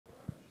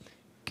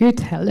Good.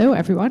 Hello,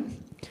 everyone.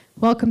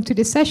 Welcome to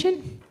this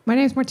session. My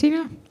name is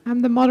Martina.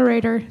 I'm the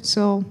moderator,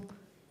 so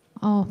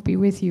I'll be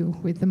with you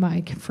with the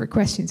mic for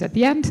questions at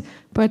the end.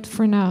 But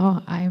for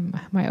now,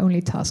 my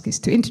only task is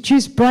to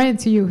introduce Brian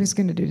to you, who's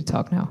going to do the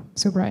talk now.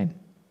 So, Brian,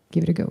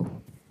 give it a go.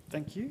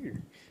 Thank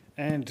you.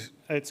 And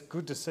it's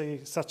good to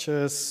see such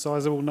a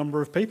sizable number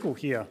of people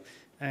here,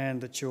 and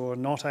that you're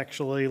not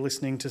actually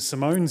listening to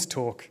Simone's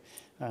talk,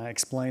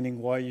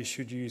 explaining why you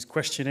should use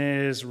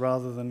questionnaires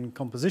rather than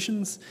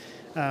compositions,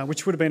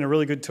 which would have been a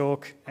really good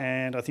talk,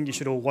 and I think you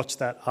should all watch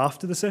that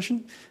after the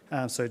session,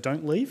 so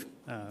don't leave.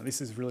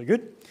 This is really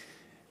good.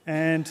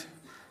 And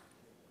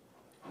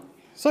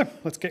so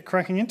let's get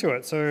cracking into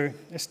it. So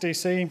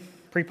SDC,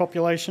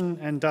 pre-population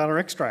and data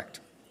extract.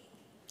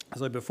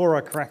 So before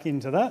I crack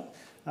into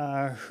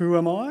that, who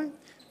am I?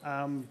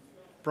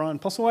 Brian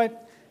Postlethwaite.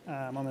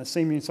 I'm a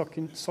senior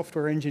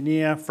software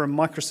engineer from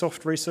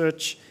Microsoft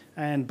Research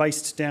and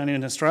based down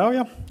in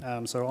Australia.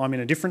 So I'm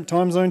in a different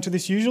time zone to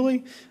this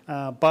usually,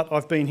 but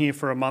I've been here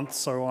for a month,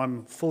 so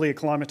I'm fully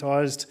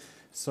acclimatised.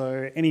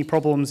 So any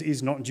problems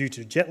is not due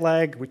to jet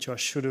lag, which I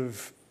should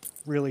have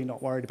really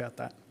not worried about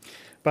that.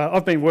 But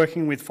I've been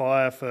working with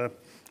FHIR for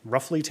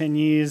roughly 10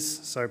 years,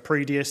 so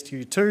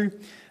pre-DSTU2.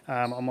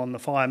 I'm on the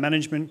FHIR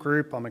management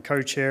group. I'm a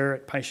co-chair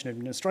at patient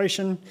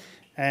administration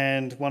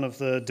and one of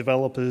the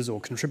developers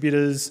or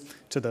contributors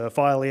to the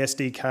Filey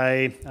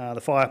SDK, the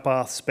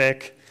fhirpath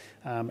spec,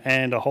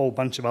 and a whole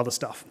bunch of other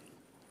stuff.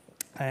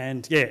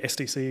 And yeah,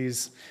 SDC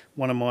is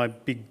one of my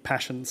big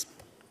passions.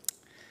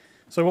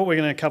 So what we're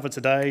going to cover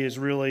today is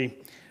really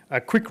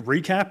a quick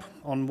recap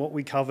on what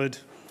we covered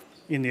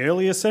in the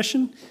earlier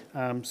session,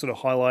 sort of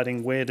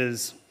highlighting where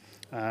does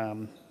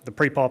the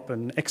pre-pop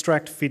and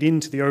extract fit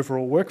into the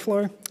overall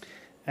workflow,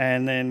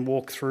 and then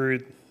walk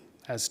through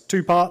as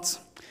two parts,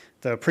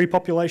 the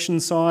pre-population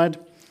side,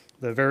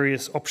 the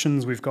various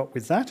options we've got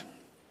with that,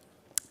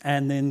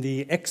 and then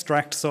the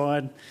extract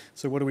side,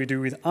 so what do we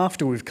do with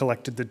after we've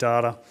collected the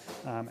data,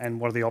 and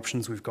what are the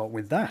options we've got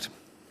with that,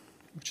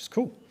 which is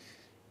cool.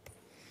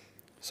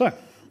 So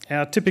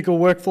our typical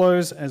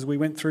workflows, as we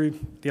went through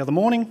the other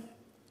morning,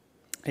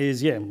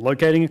 is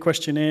locating a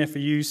questionnaire for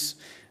use,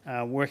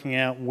 working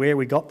out where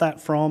we got that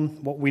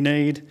from, what we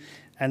need,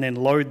 and then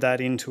load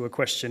that into a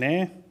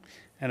questionnaire.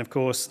 And of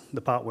course,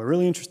 the part we're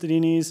really interested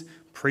in is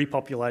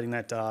pre-populating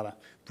that data,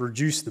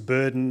 reduce the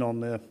burden on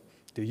the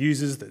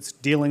users that's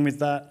dealing with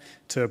that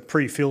to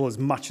pre-fill as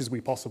much as we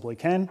possibly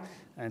can.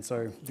 And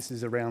so this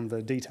is around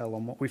the detail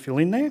on what we fill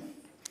in there.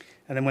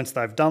 And then once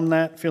they've done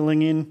that,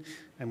 filling in,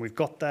 and we've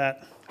got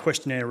that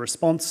questionnaire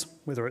response,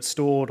 whether it's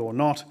stored or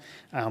not,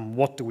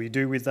 what do we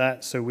do with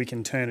that so we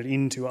can turn it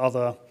into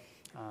other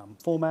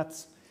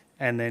formats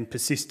and then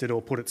persist it or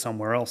put it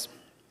somewhere else.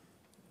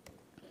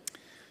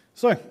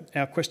 So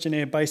our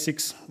questionnaire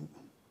basics,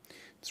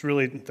 it's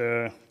really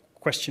the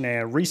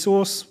questionnaire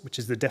resource, which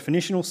is the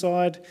definitional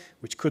side,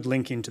 which could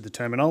link into the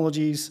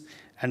terminologies,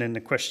 and then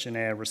the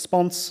questionnaire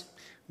response,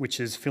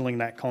 which is filling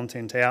that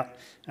content out,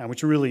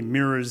 which really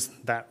mirrors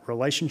that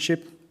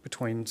relationship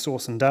between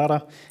source and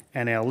data,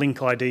 and our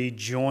link ID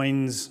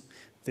joins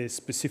the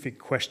specific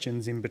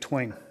questions in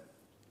between.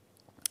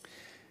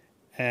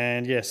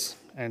 And yes,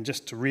 and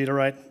just to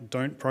reiterate,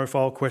 don't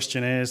profile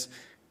questionnaires.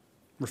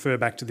 Refer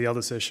back to the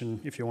other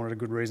session if you wanted a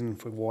good reason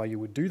for why you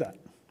would do that.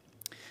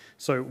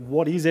 So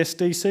what is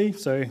SDC?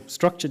 So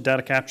Structured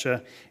Data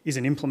Capture is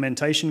an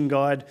implementation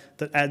guide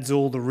that adds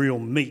all the real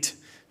meat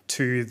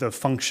to the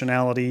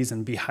functionalities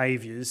and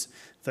behaviours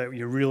that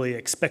you really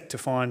expect to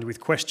find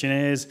with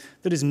questionnaires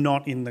that is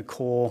not in the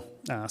core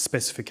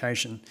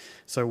specification.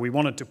 So we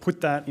wanted to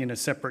put that in a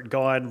separate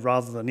guide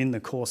rather than in the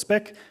core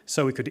spec,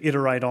 so we could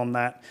iterate on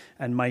that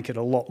and make it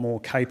a lot more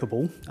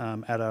capable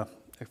at a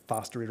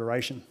faster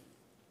iteration.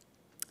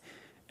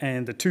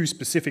 And the two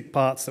specific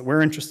parts that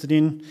we're interested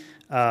in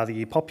are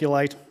the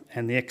populate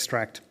and the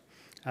extract.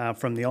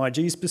 From the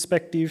IG's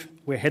perspective,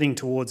 we're heading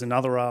towards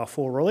another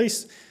R4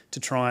 release to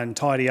try and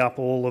tidy up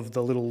all of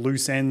the little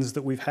loose ends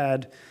that we've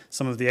had,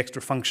 some of the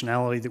extra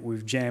functionality that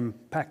we've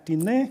jam-packed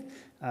in there.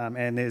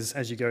 And there's,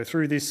 as you go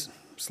through this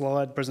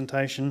slide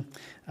presentation,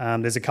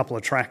 there's a couple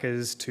of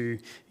trackers to,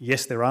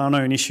 yes, there are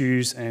known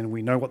issues and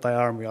we know what they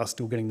are and we are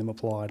still getting them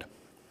applied.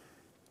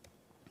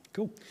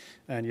 Cool.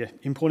 And yeah,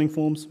 importing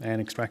forms and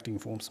extracting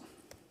forms.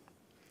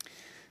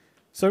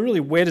 So really,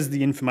 where does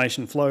the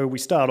information flow? We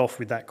start off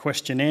with that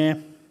questionnaire,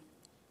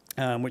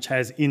 which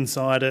has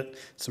inside it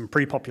some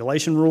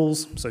pre-population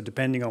rules. So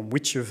depending on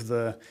which of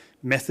the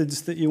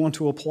methods that you want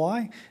to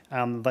apply,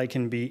 they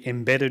can be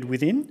embedded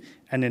within.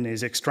 And then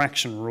there's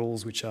extraction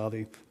rules, which are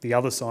the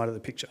other side of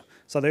the picture.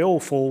 So they all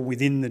fall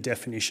within the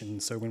definition.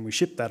 So when we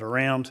ship that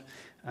around,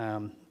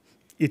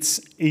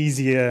 it's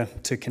easier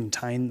to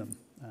contain them,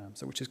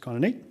 so which is kind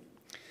of neat.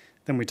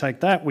 Then we take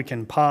that, we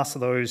can pass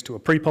those to a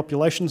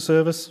pre-population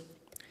service,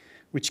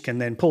 which can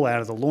then pull out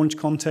of the launch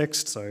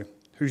context, so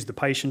who's the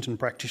patient and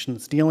practitioner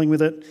that's dealing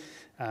with it,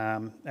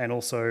 and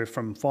also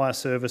from FHIR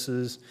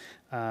services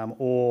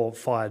or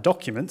FHIR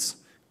documents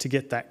to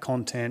get that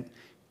content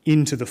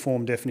into the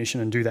form definition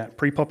and do that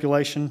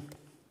pre-population,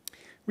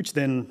 which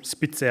then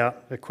spits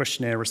out a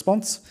questionnaire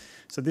response.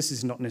 So this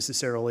is not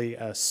necessarily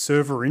a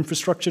server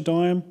infrastructure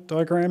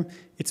diagram,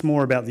 it's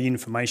more about the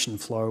information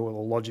flow or the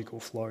logical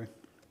flow.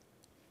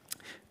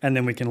 And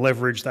then we can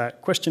leverage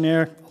that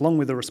questionnaire along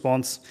with the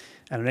response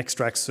and an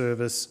extract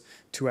service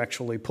to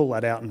actually pull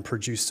that out and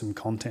produce some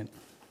content.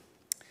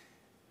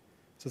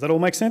 So does that all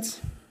make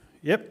sense?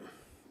 Yep,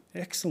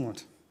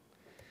 excellent.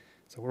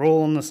 So we're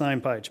all on the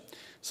same page.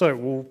 So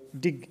we'll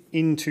dig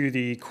into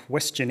the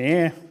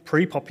questionnaire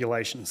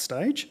pre-population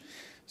stage.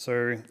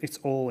 So it's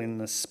all in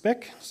the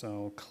spec, so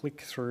I'll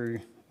click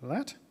through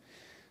that.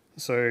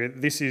 So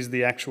this is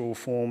the actual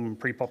form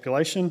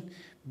pre-population,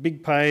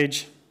 big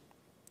page.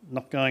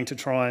 Not going to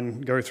try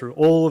and go through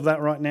all of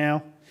that right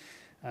now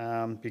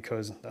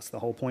because that's the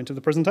whole point of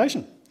the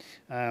presentation.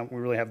 We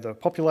really have the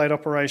populate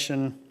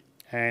operation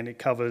and it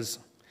covers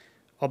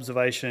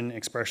observation,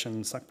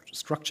 expression,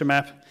 structure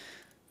map.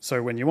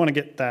 So when you want to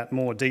get that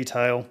more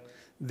detail,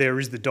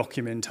 there is the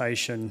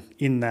documentation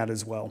in that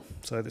as well.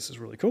 So this is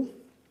really cool.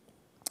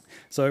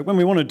 So when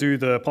we want to do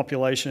the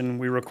population,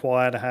 we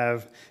require to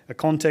have a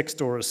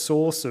context or a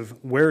source of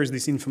where is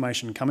this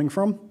information coming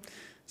from.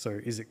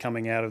 So is it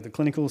coming out of the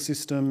clinical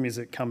system? Is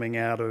it coming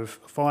out of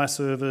a fire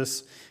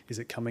service? Is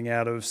it coming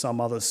out of some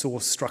other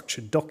source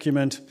structured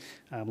document,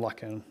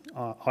 like an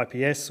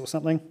IPS or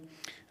something?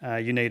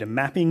 You need a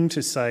mapping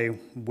to say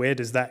where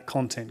does that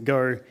content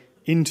go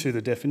into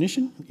the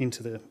definition,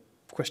 into the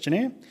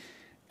questionnaire,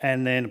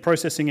 and then a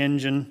processing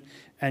engine,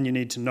 and you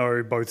need to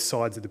know both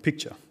sides of the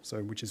picture,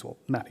 so which is what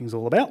mapping's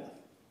all about.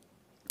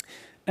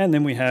 And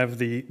then we have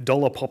the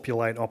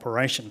 $populate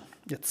operation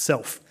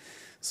itself.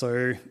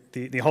 So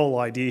the whole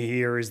idea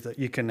here is that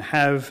you can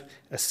have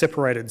a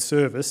separated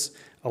service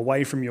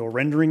away from your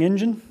rendering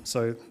engine.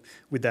 So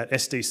with that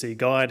SDC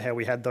guide, how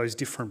we had those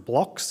different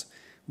blocks,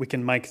 we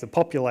can make the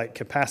populate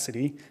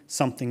capacity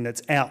something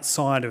that's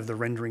outside of the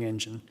rendering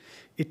engine.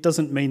 It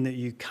doesn't mean that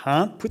you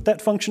can't put that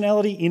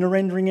functionality in a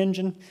rendering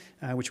engine,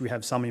 which we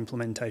have some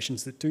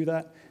implementations that do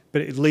that,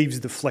 but it leaves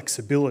the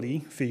flexibility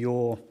for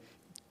your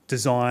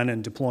design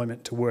and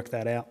deployment to work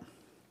that out.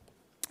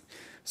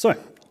 So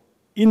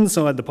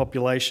inside the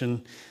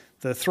population,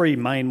 the three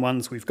main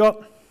ones we've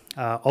got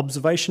are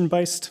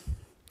observation-based,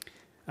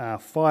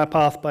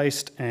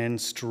 fhirpath-based, and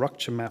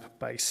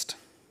StructureMap-based.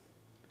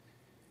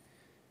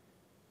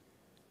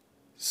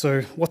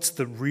 So what's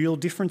the real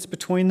difference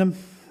between them?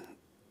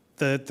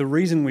 The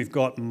reason we've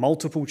got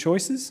multiple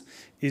choices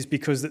is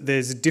because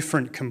there's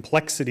different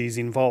complexities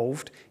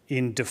involved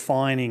in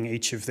defining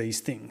each of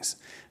these things.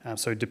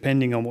 So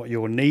depending on what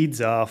your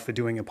needs are for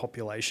doing a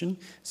population,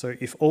 so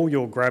if all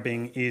you're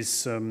grabbing is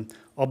some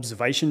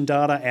observation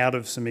data out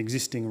of some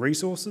existing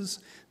resources,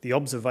 the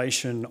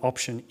observation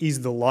option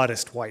is the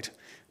lightest weight,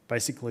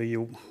 basically,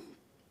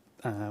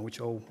 which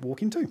I'll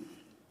walk into.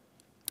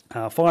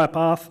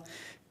 fhirpath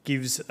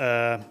gives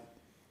a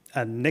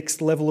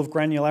next level of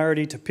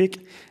granularity to pick,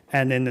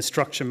 and then the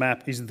structure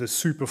map is the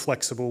super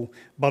flexible,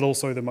 but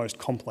also the most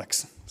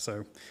complex.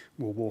 So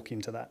we'll walk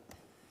into that.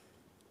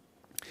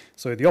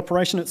 So the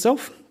operation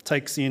itself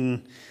takes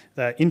in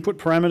the input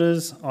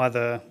parameters,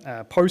 either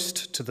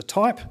post to the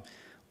type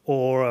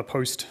or a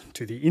post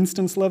to the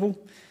instance level.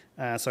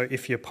 So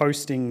if you're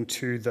posting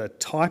to the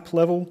type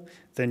level,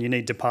 then you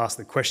need to pass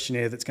the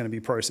questionnaire that's going to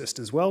be processed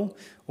as well.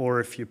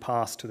 Or if you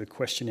pass to the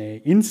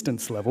questionnaire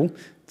instance level,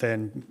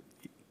 then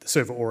the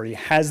server already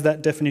has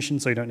that definition,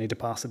 so you don't need to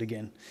pass it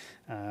again.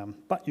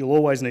 But you'll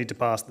always need to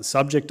pass the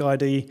subject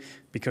ID,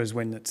 because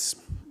when it's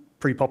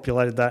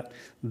pre-populated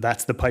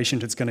that's the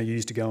patient it's going to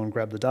use to go and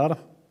grab the data.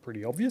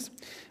 Pretty obvious.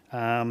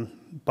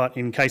 But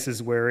in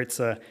cases where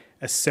it's a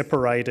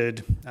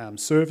separated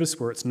service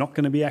where it's not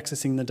going to be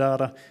accessing the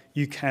data,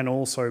 you can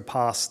also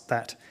pass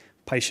that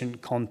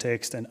patient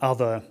context and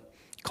other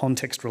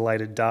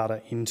context-related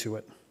data into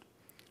it.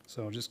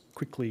 So I'll just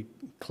quickly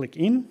click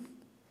in.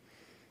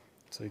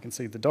 So you can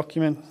see the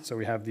document. So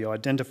we have the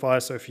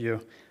identifier. So if you're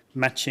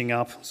matching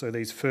up, so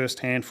these first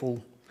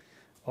handful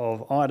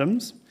of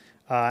items,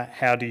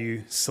 how do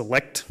you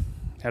select?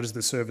 How does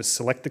the service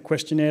select the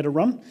questionnaire to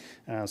run?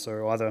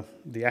 So either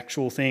the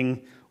actual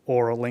thing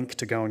or a link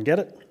to go and get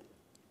it.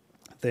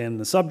 Then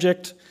the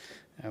subject,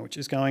 which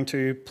is going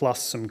to,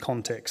 plus some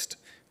context,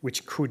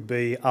 which could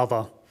be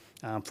other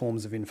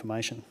forms of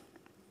information.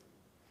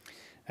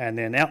 And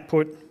then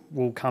output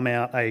will come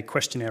out a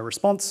questionnaire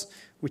response,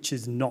 which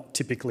is not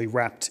typically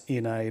wrapped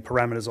in a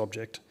parameters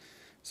object.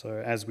 So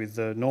as with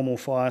the normal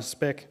fire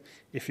spec,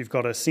 if you've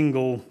got a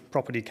single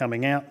property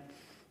coming out,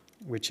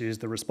 which is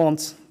the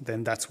response,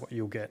 then that's what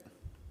you'll get.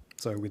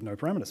 So with no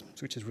parameters,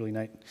 which is really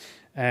neat.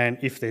 And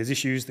if there's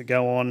issues that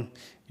go on,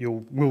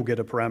 we'll get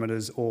a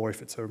parameters, or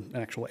if it's an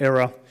actual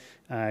error,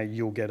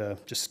 you'll get a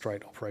just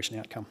straight operation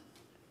outcome.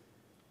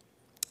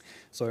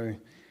 So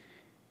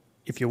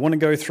if you want to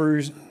go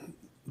through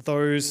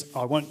those,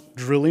 I won't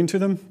drill into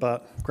them,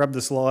 but grab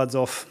the slides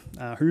off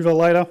Hoover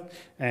later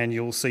and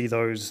you'll see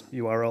those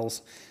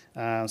URLs.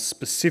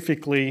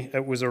 Specifically,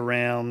 it was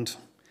around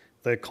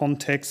the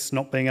context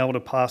not being able to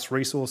pass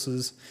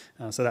resources,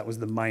 so that was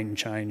the main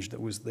change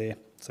that was there,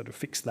 so to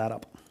fix that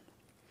up.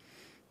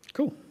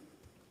 Cool.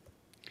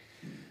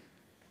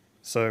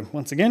 So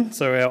once again,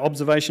 our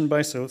observation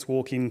base, so let's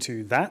walk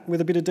into that with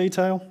a bit of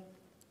detail.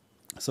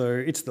 So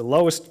it's the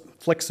lowest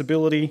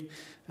flexibility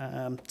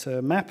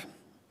to map.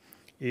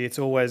 It's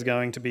always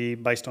going to be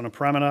based on a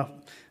parameter,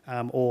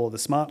 or the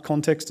smart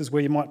context is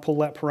where you might pull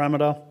that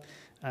parameter.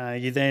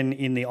 You then,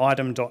 in the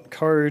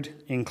item.code,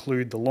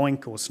 include the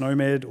LOINC or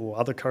SNOMED or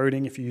other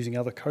coding if you're using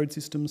other code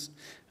systems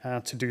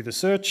to do the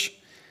search.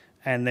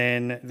 And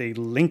then the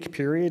link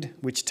period,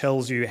 which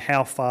tells you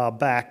how far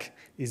back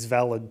is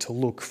valid to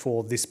look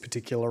for this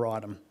particular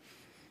item.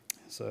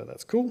 So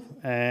that's cool.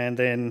 And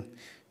then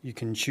you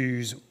can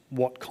choose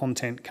what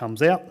content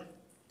comes out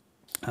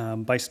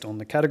based on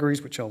the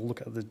categories, which I'll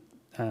look at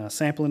the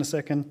sample in a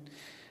second.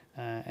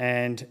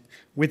 And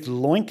with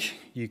LOINC,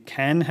 you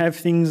can have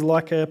things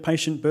like a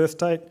patient birth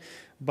date,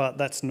 but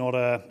that's not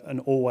an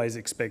always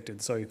expected.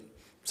 So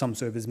some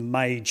servers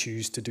may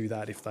choose to do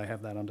that if they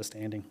have that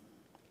understanding.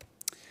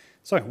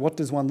 So what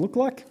does one look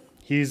like?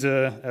 Here's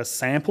a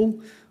sample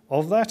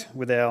of that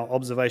with our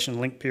observation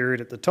link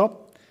period at the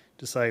top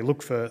to say,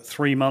 look for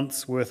 3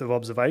 months worth of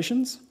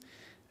observations.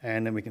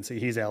 And then we can see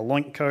here's our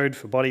LOINC code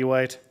for body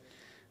weight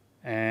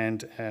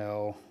and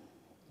our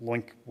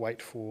LOINC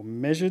weight for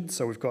measured.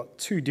 So we've got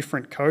 2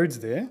 different codes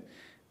there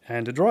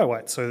and a dry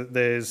weight. So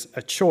there's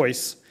a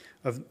choice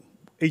of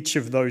each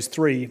of those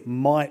 3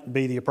 might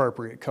be the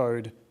appropriate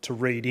code to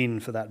read in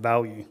for that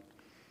value.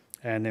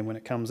 And then when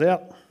it comes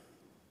out,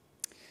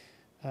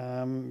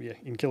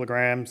 in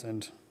kilograms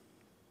and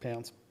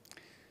pounds.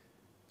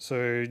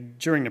 So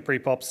during the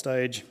pre-pop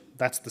stage,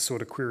 that's the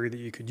sort of query that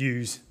you could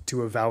use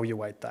to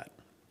evaluate that.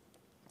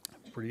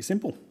 Pretty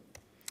simple.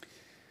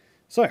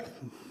 So,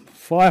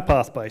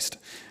 fhirpath based.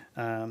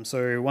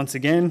 So once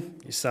again,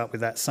 you start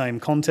with that same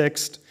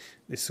context.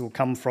 This will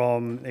come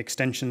from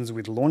extensions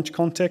with launch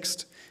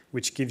context,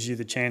 which gives you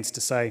the chance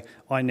to say,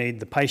 I need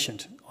the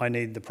patient, I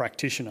need the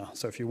practitioner.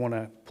 So if you want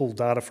to pull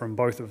data from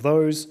both of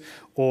those,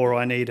 or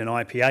I need an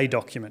IPA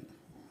document,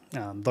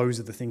 those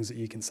are the things that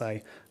you can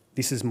say,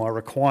 this is my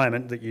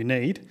requirement that you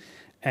need.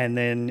 And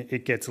then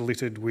it gets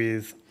littered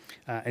with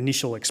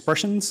initial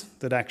expressions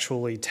that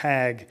actually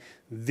tag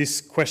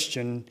this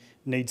question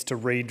needs to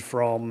read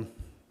from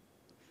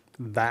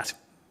that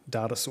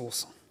data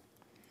source.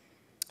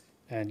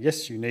 And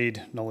yes, you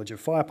need knowledge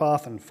of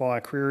fhirpath and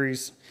fire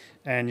queries,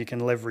 and you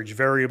can leverage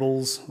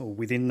variables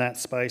within that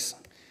space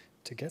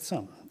to get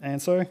some.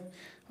 And so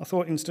I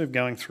thought instead of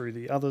going through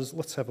the others,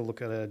 let's have a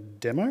look at a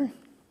demo.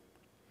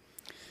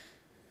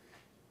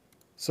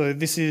 So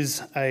this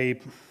is a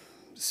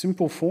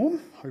simple form,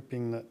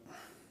 hoping that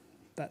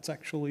that's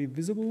actually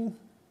visible.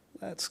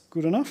 That's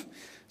good enough.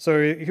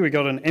 So here we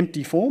got an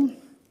empty form.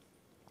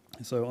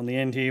 So on the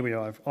end here we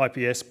have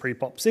IPS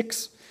pre-pop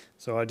 6.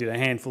 So I did a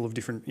handful of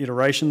different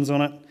iterations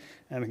on it.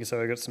 And we can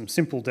say I got some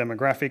simple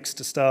demographics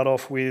to start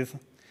off with,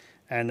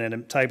 and then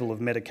a table of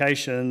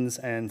medications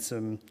and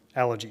some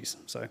allergies.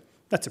 So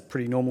that's a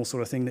pretty normal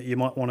sort of thing that you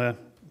might want to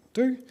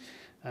do.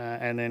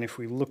 And then if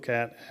we look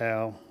at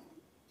our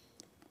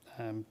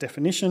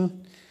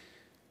definition,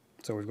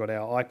 so we've got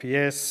our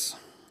IPS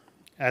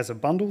as a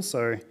bundle.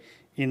 So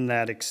in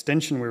that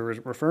extension we were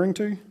referring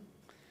to,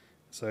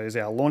 so is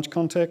our launch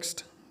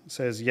context. It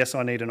says, yes,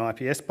 I need an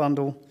IPS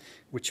bundle,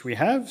 which we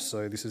have.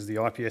 So this is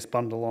the IPS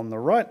bundle on the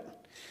right.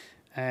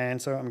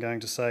 And so I'm going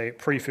to say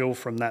pre-fill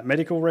from that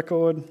medical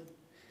record,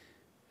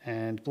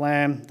 and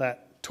blam,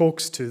 that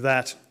talks to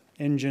that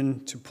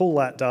engine to pull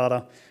that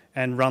data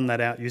and run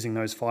that out using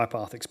those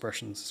fhirpath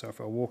expressions. So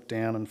if I walk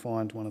down and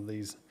find one of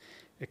these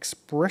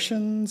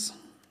expressions,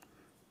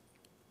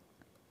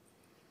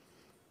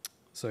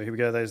 so here we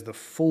go, there's the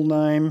full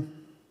name.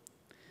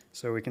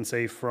 So we can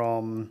see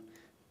from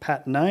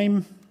pat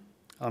name,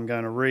 I'm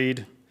going to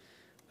read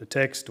the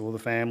text or the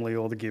family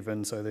or the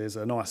given. So there's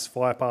a nice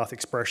fhirpath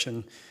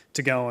expression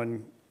to go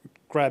and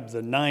grab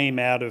the name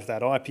out of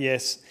that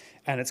IPS,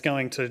 and it's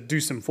going to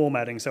do some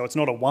formatting. So it's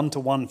not a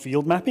one-to-one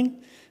field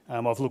mapping.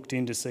 I've looked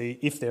in to see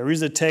if there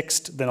is a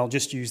text, then I'll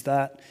just use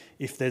that.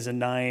 If there's a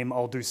name,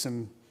 I'll do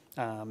some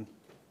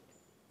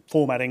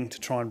formatting to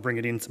try and bring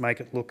it in to make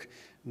it look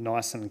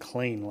nice and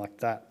clean like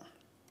that.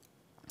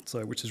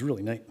 So, which is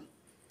really neat.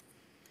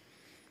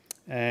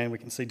 And we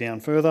can see down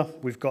further,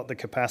 we've got the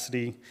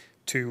capacity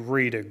to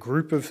read a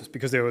group of,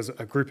 because there was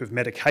a group of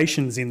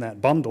medications in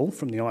that bundle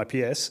from the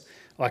IPS,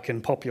 I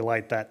can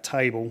populate that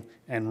table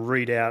and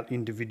read out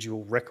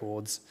individual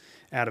records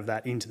out of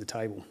that into the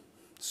table.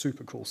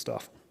 Super cool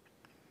stuff.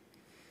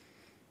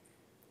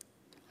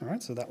 All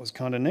right, so that was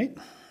kind of neat.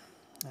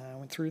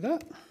 Went through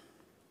that.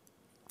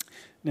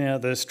 Now,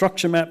 the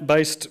StructureMap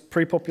based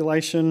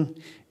pre-population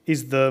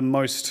is the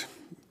most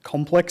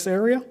complex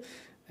area,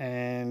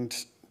 and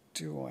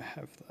do I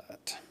have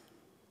that?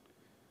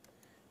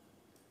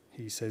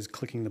 He says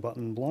clicking the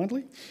button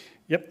blindly.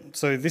 Yep,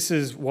 so this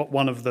is what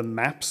one of the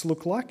maps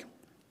look like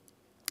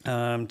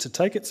to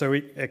take it. So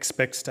it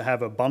expects to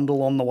have a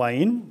bundle on the way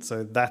in,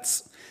 so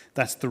that's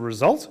the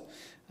result.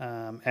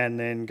 And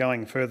then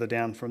going further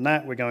down from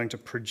that, we're going to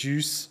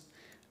produce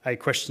a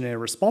questionnaire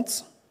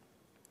response.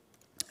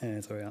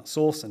 And so our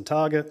source and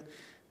target,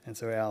 And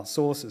so our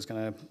source is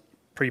going to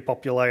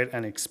pre-populate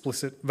an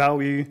explicit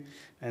value.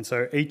 And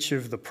so each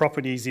of the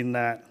properties in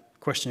that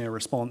questionnaire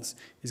response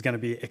is going to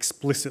be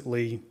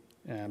explicitly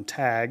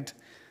tagged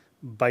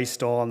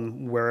based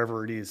on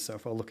wherever it is. So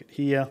if I look at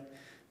here,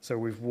 so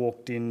we've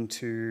walked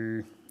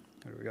into,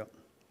 what do we got?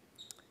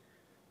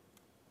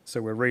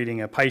 So we're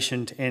reading a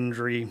patient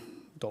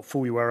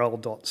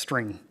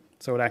entry.fullurl.string.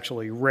 So it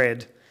actually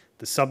read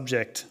the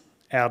subject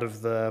out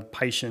of the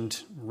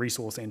patient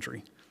resource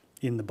entry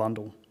in the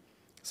bundle.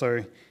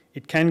 So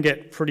it can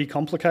get pretty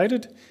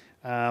complicated,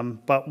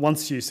 but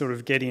once you sort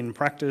of get in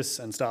practice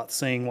and start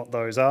seeing what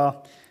those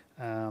are,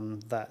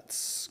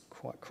 that's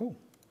quite cool.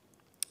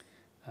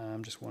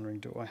 I'm just wondering,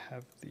 do I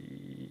have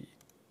the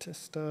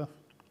tester?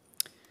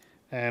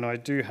 And I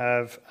do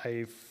have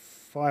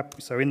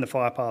so in the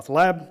fhirpath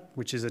lab,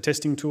 which is a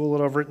testing tool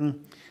that I've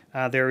written,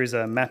 there is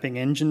a mapping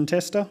engine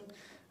tester.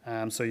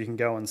 So you can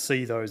go and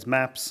see those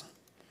maps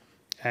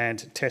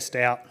and test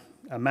out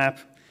a map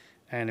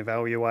and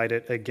evaluate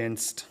it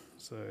against,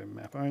 so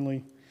map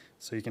only.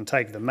 So you can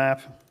take the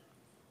map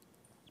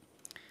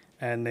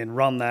and then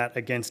run that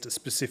against a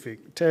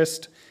specific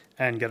test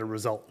and get a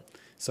result.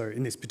 So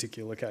in this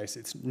particular case,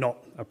 it's not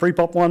a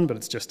pre-pop one, but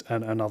it's just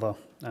another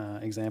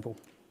example.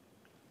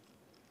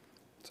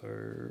 So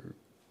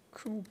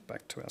cool,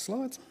 back to our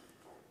slides.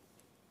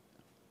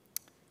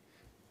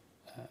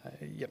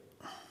 Yep,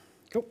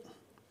 cool.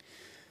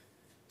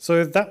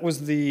 So that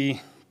was the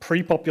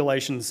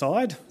pre-population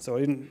side. So I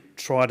didn't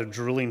try to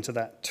drill into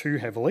that too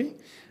heavily.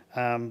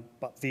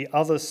 But the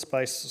other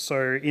space,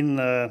 so in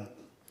the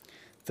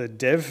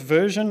dev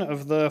version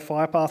of the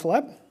fhirpath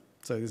lab,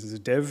 so this is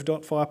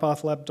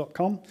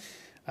dev.fhirpathlab.com,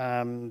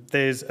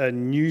 there's a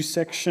new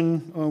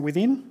section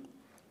within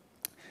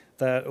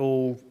that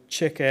will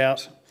check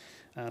out,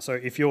 so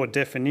if your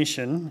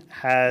definition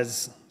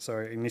has, so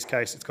in this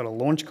case it's got a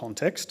launch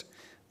context,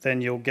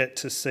 then you'll get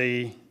to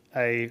see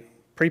a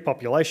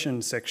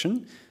pre-population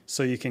section,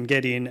 so you can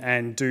get in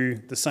and do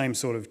the same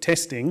sort of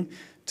testing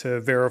to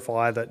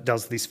verify that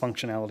does this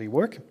functionality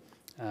work.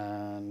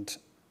 And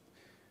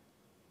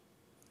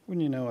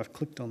wouldn't you know, I've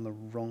clicked on the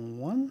wrong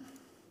one.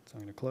 So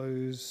I'm going to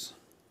close.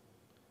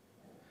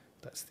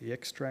 That's the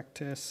extract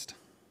test.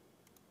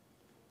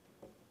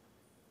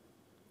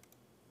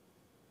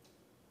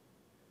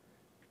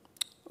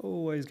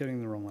 Always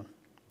getting the wrong one.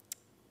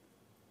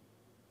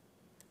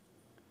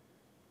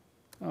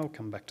 I'll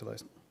come back to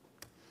those.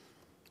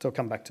 So I'll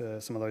come back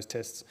to some of those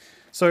tests.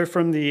 So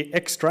from the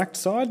extract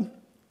side,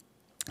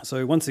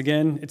 so once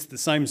again, it's the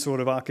same sort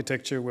of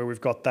architecture where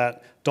we've got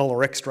that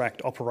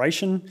 $extract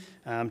operation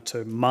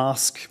to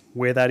mask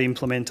where that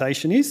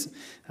implementation is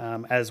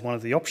as one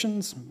of the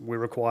options. We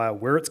require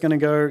where it's going to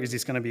go. Is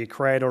this going to be a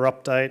create or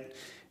update?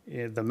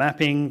 The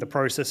mapping, the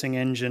processing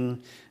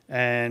engine,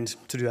 and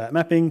to do that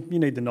mapping, you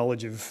need the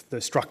knowledge of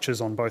the structures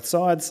on both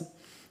sides.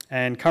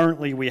 And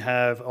currently we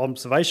have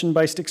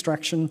observation-based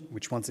extraction,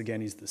 which once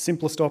again is the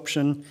simplest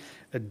option,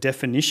 a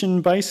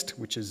definition-based,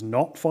 which is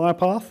not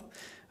fhirpath.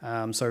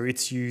 So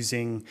it's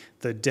using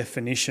the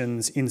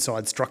definitions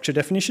inside structure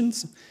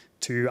definitions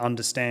to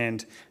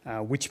understand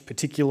which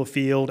particular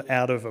field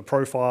out of a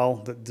profile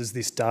that does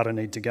this data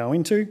need to go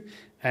into.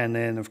 And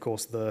then, of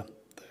course, the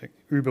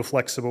uber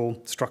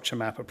flexible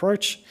StructureMap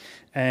approach.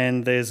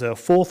 And there's a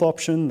fourth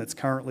option that's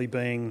currently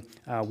being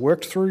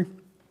worked through,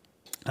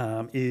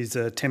 is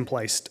a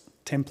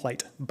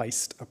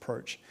template-based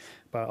approach.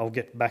 But I'll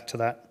get back to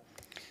that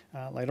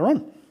later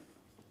on.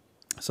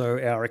 So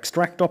our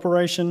extract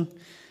operation,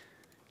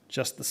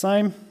 just the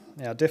same.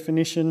 Our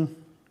definition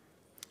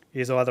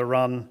is either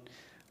run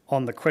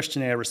on the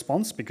questionnaire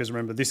response, because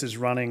remember this is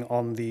running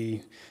on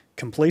the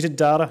completed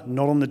data,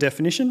 not on the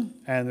definition,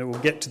 and it will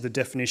get to the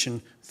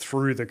definition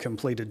through the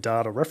completed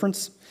data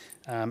reference,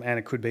 and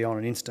it could be on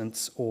an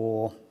instance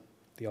or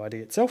the ID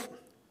itself,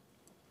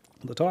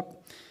 the type.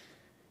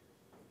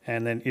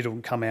 And then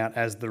it'll come out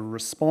as the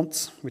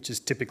response, which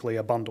is typically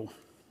a bundle,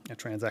 a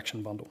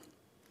transaction bundle.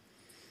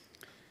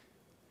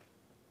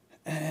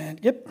 And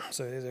yep,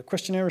 so there's a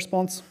questionnaire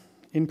response,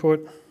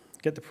 input,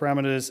 get the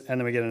parameters, and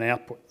then we get an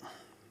output.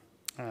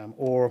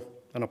 Or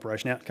an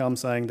operation outcome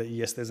saying that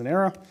yes, there's an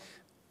error.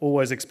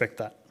 Always expect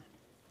that.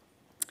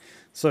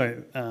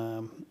 So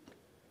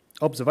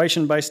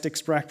observation-based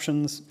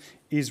extractions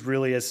is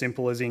really as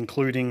simple as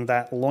including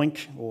that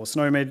LOINC or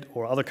SNOMED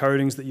or other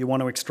codings that you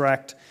want to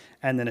extract,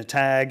 and then a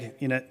tag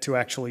in it to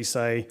actually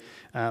say,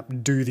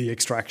 do the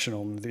extraction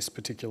on this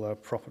particular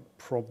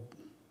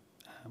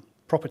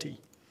property.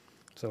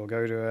 So we'll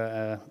go to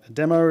a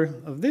demo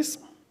of this.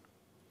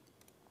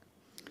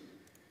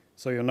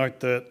 So you'll note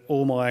that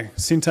all my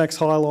syntax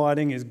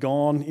highlighting is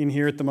gone in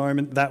here at the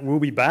moment. That will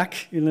be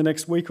back in the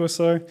next week or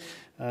so.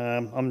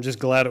 I'm just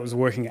glad it was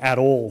working at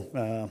all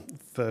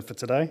for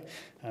today.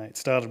 It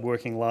started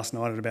working last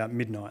night at about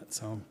midnight,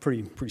 so I'm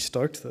pretty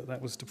stoked that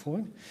that was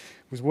deployed.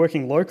 It was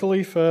working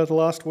locally for the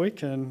last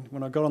week, and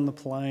when I got on the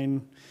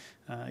plane,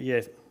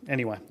 yeah,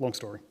 anyway, long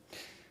story.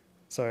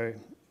 So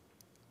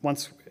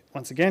once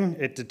again,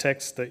 it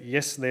detects that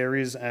yes, there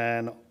is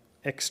an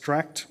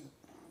extract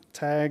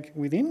tag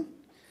within.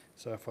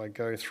 So if I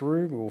go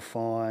through, we'll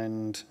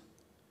find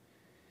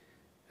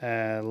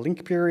a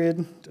link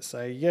period to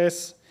say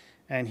yes,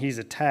 and here's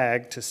a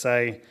tag to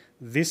say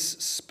this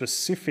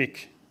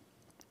specific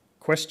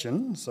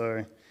question,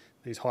 so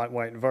these height,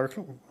 weight,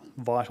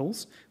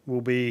 vitals,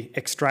 will be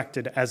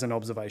extracted as an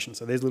observation.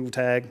 So there's a little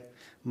tag,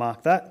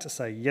 mark that to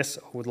say, yes,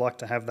 I would like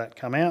to have that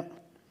come out.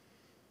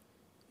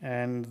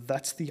 And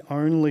that's the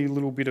only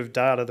little bit of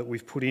data that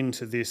we've put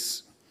into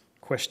this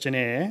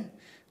questionnaire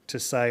to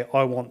say,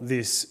 I want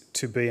this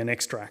to be an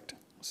extract.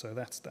 So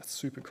that's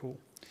super cool.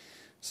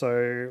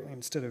 So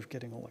instead of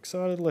getting all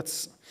excited,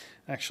 let's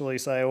actually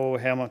say, oh,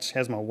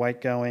 how's my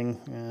weight going?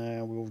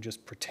 We'll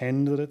just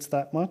pretend that it's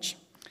that much.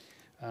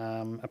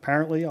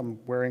 Apparently, I'm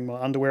wearing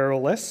my underwear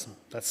or less.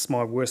 That's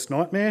my worst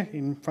nightmare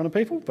in front of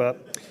people,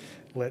 but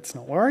let's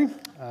not worry.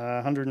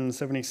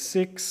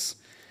 176.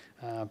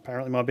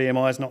 Apparently, my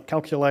BMI is not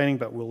calculating,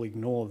 but we'll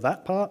ignore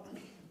that part.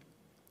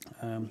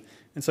 And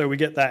so we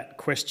get that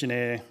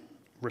questionnaire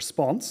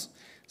response.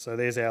 So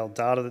there's our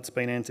data that's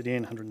been entered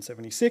in,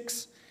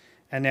 176.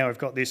 And now we've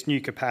got this new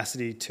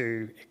capacity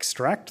to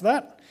extract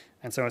that.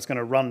 And so it's going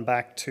to run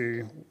back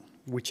to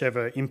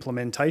whichever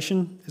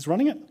implementation is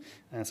running it.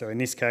 And so in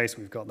this case,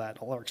 we've got that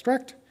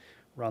 $extract,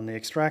 run the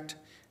extract,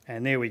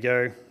 and there we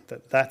go.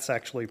 That's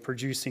actually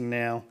producing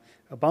now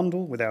a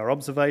bundle with our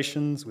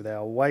observations, with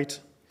our weight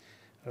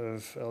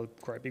of a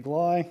great big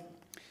lie,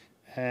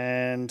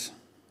 and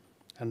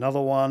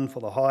another one for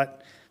the height.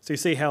 So you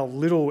see how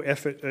little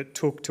effort it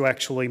took to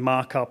actually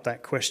mark up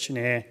that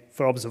questionnaire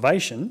for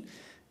observation,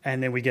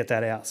 and then we get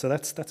that out. So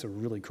that's a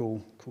really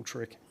cool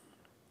trick.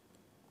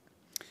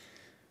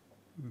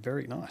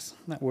 Very nice.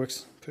 That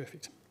works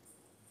perfect.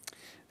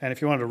 And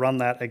if you wanted to run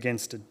that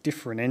against a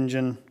different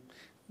engine,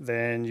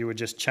 then you would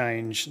just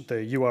change the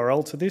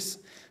URL to this.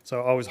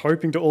 So I was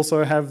hoping to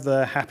also have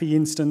the happy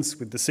instance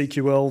with the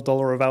CQL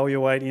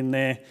 $evaluate in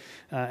there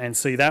and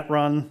see that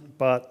run,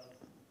 but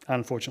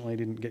unfortunately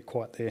didn't get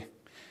quite there.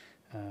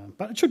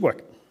 But it should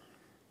work.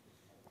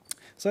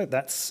 So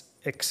that's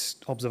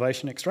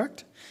observation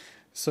extract.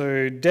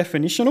 So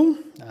definitional,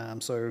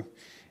 so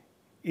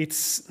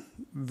it's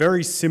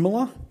very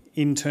similar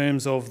in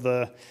terms of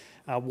the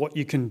what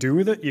you can do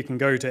with it. You can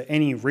go to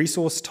any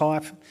resource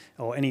type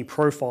or any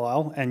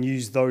profile and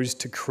use those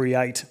to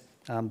create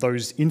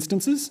those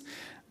instances.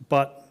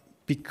 But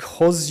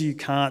because you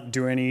can't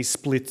do any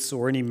splits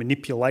or any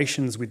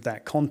manipulations with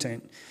that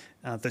content,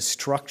 the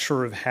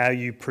structure of how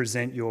you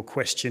present your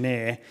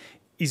questionnaire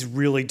is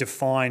really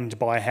defined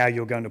by how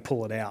you're going to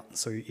pull it out.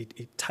 So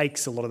it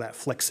takes a lot of that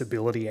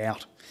flexibility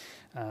out.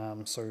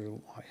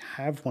 So I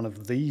have one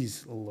of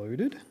these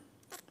loaded.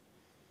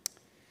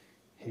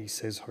 He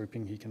says,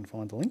 hoping he can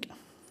find the link.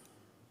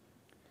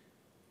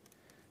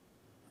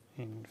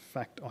 In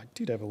fact, I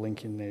did have a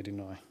link in there,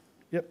 didn't I?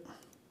 Yep.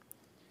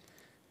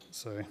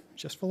 So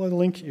just follow the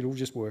link, it'll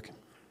just work.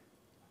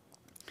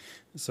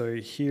 So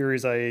here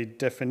is a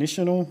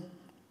definitional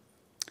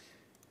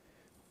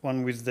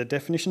one with the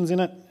definitions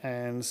in it.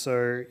 And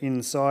so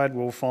inside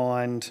we'll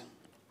find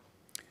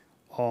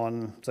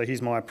so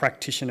here's my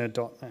practitioner.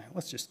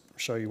 Let's just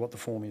show you what the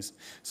form is.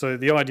 So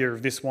the idea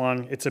of this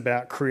one, it's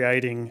about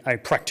creating a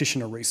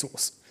practitioner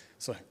resource.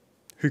 So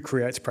who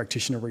creates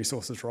practitioner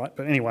resources, right?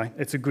 But anyway,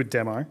 it's a good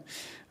demo.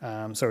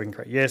 So we can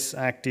create yes,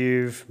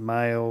 active,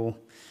 male.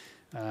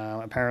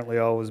 Apparently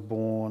I was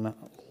born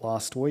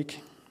last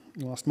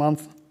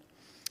month.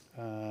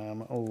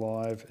 A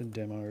live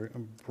demo,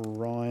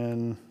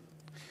 Brian,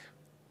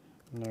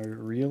 no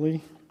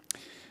really.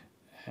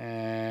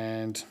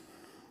 And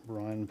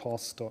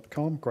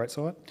brianpost.com, great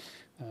site,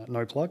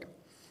 no plug.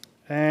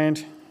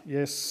 And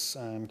yes,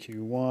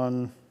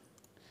 Q1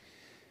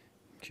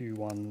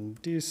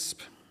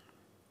 DISP,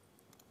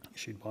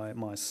 issued by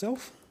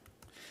myself.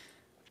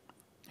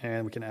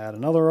 And we can add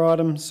another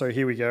item. So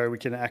here we go, we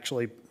can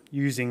actually,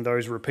 using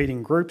those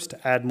repeating groups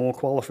to add more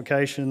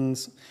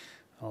qualifications.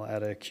 I'll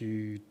add a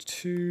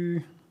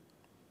Q2,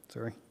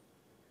 sorry,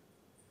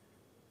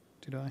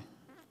 did I?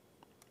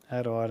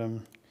 Add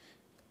item.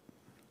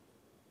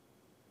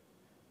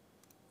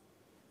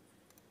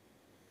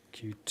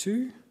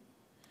 Q2,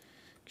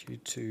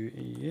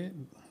 yeah,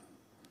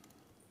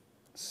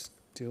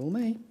 still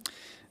me.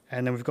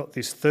 And then we've got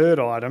this third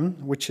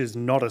item, which is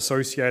not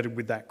associated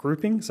with that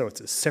grouping, so it's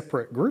a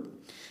separate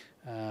group.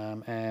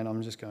 And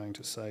I'm just going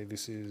to say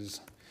this is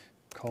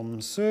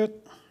ComCert,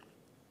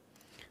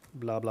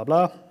 blah, blah,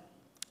 blah,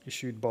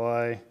 issued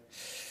by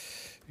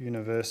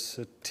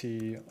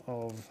University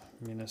of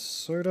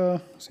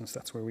Minnesota, since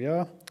that's where we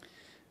are.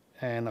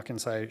 And I can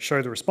say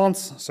show the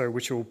response, so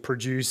which will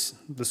produce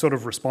the sort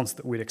of response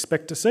that we'd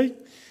expect to see,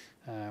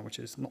 which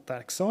is not that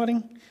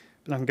exciting.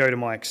 But I can go to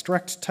my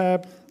extract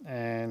tab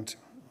and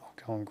I'll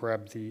go and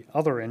grab the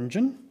other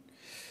engine.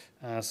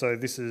 So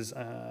this is,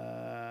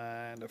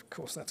 and of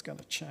course that's going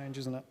to change,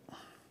 isn't it?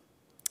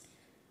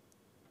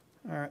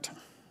 All right,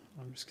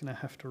 I'm just going to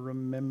have to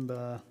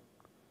remember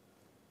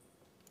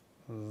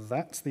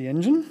that's the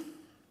engine.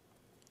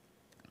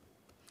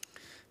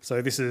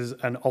 So this is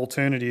an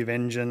alternative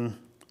engine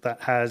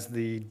that has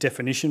the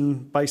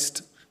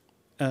definition-based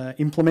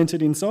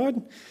implemented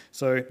inside.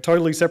 So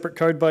totally separate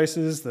code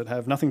bases that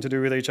have nothing to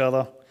do with each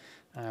other.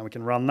 We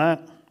can run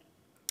that.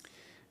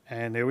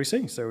 And there we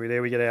see. So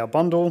there we get our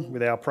bundle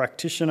with our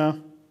practitioner.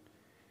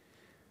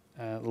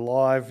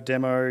 Live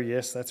demo,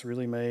 yes, that's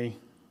really me.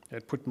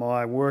 It put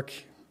my work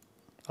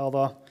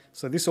other.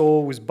 So this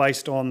all was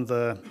based on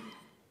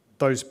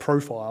those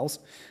profiles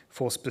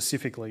for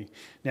specifically.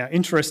 Now,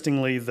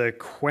 interestingly, the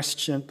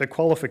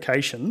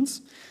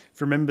qualifications,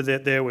 remember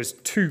that there was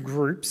 2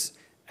 groups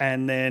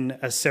and then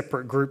a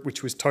separate group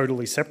which was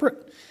totally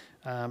separate.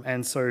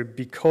 And so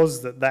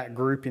because that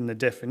group in the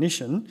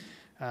definition,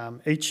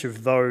 each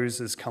of those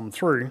has come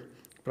through,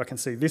 but I can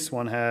see this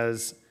one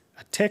has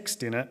a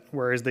text in it,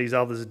 whereas these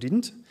others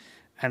didn't.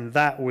 And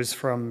that was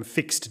from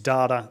fixed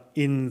data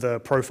in the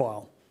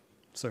profile,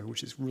 so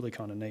which is really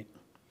kind of neat.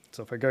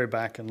 So if I go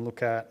back and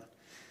look at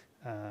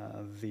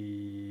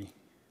the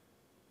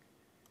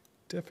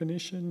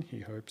definition, he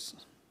hopes.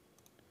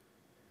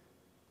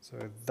 So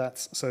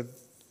that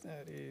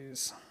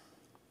is,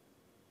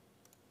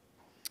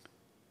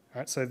 all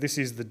right, so this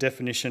is the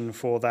definition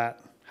for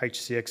that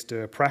HCX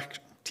de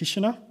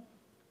practitioner.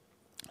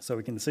 So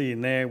we can see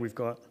in there we've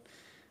got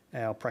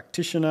our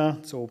practitioner,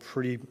 it's all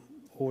pretty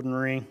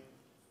ordinary.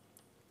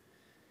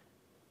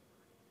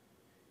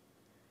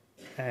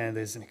 And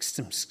there's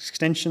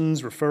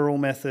extensions, referral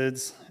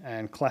methods,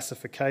 and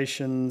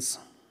classifications.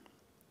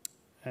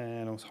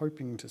 And I was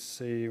hoping to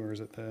see, where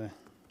is it there?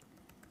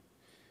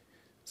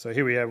 So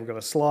here we've got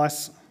a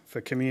slice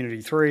for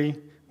community 3,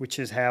 which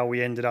is how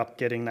we ended up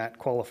getting that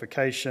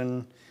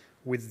qualification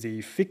with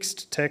the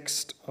fixed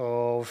text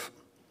of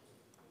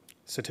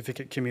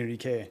certificate community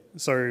care.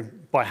 So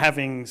by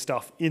having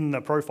stuff in the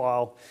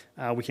profile,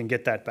 we can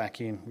get that back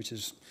in, which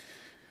is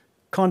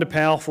kind of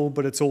powerful,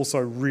 but it's also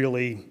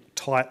really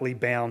tightly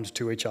bound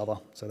to each other.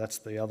 So that's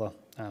the other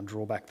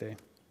drawback there.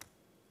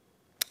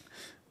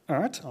 All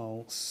right,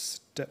 I'll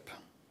step.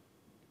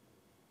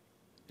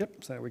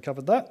 Yep, so we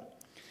covered that.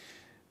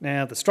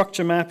 Now the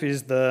structure map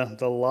is the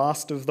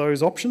last of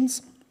those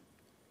options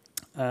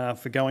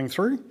for going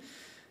through.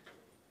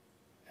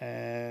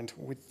 And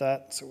with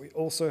that, so we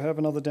also have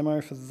another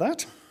demo for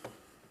that.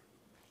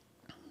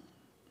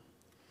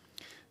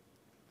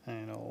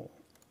 And I'll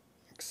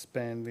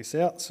expand this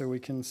out so we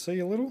can see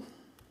a little.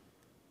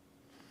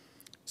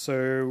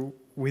 So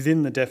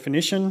within the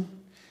definition,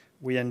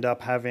 we end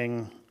up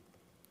having,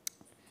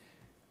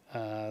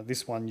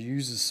 this one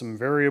uses some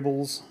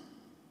variables.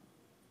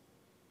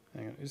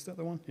 Hang on, is that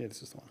the one? Yeah,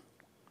 this is the one.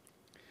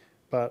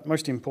 But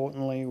most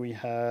importantly, we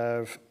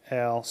have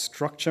our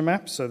structure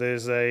map. So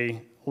there's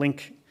a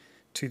link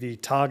to the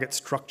target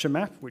structure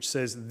map, which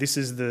says this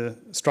is the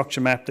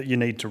structure map that you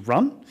need to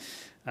run.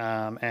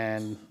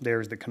 And there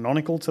is the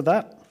canonical to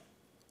that.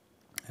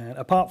 And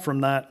apart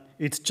from that,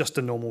 it's just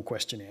a normal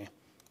questionnaire.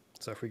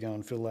 So if we go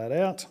and fill that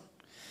out,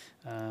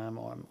 I'm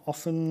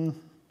often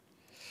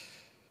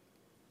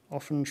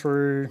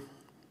true,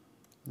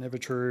 never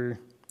true,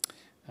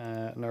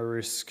 no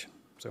risk.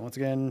 So once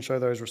again, show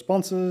those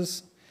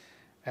responses,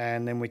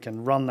 and then we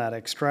can run that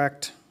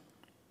extract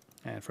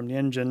and from the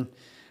engine,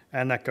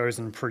 and that goes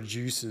and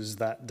produces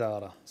that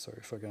data. So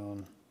if I go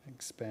and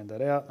expand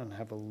that out and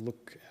have a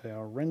look at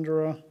our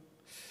renderer,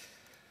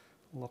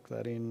 lock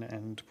that in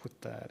and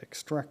put that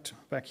extract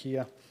back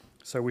here.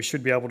 So we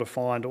should be able to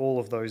find all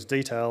of those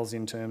details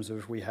in terms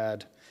of we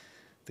had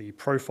the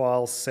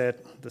profile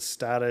set, the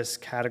status,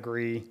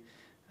 category,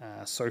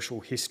 social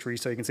history.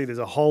 So you can see there's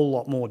a whole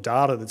lot more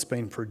data that's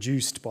been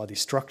produced by the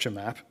structure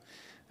map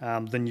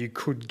than you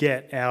could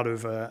get out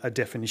of a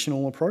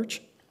definitional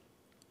approach.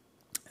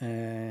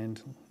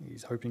 And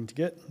he's hoping to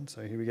get,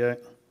 so here we go.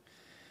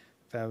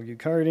 Value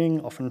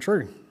coding, often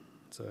true.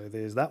 So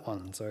there's that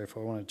one. So if I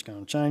wanted to go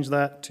and change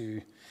that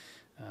to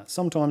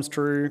sometimes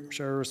true,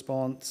 show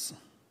response,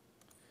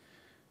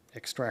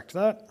 extract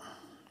that.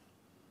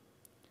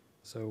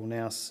 So we'll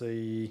now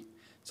see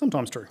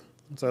sometimes true.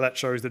 So that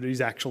shows that it is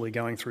actually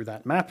going through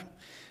that map.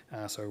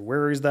 So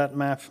where is that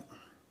map?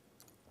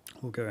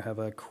 We'll go have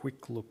a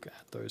quick look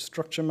at those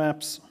structure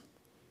maps.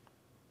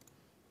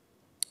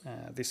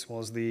 This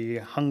was the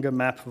hunger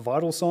map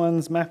vital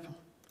signs map.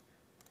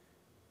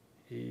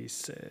 He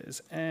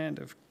says, and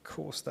of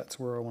course that's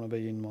where I want to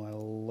be in my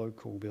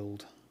local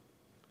build.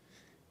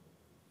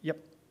 Yep.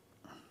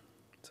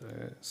 So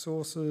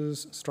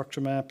sources,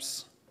 structure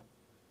maps,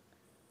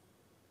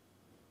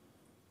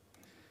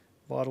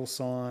 vital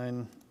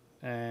sign,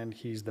 and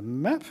here's the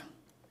map.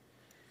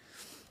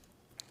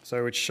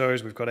 So it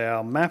shows we've got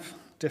our map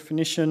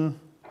definition,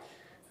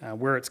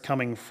 where it's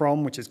coming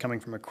from, which is coming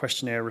from a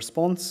questionnaire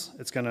response.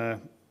 It's going to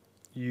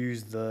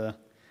use a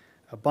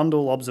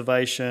bundle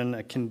observation,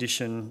 a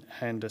condition,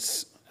 and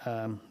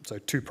so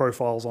 2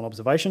 profiles on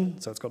observation.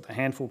 So it's got the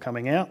handful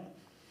coming out.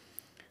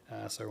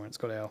 So when it's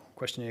got our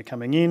questionnaire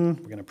coming in,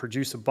 we're going to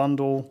produce a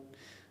bundle.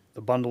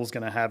 The bundle is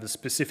going to have a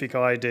specific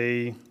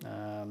ID,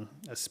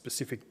 a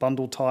specific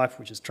bundle type,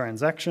 which is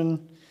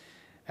transaction.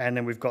 And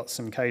then we've got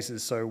some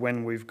cases. So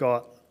when we've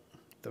got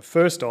the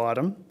first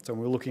item, so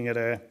we're looking at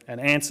an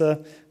answer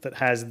that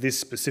has this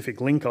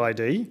specific link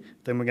ID,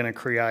 then we're going to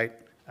create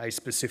a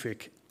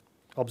specific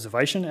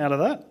observation out of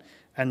that,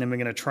 and then we're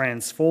going to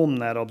transform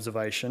that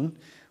observation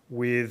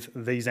with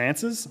these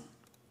answers.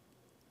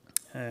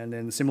 And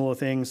then similar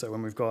things, so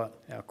when we've got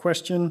our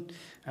question,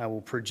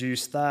 we'll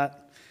produce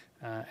that,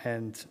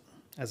 and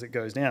as it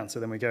goes down. So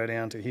then we go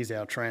down to, here's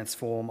our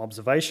transform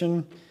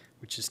observation,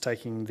 which is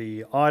taking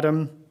the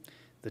item,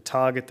 the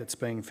target that's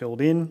being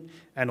filled in,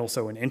 and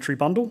also an entry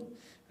bundle.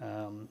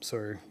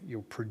 So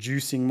you're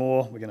producing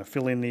more. We're going to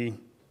fill in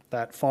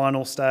that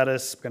final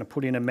status. We're going to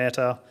put in a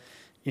meta,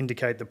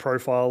 indicate the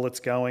profile that's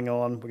going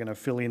on. We're going to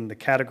fill in the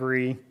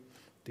category,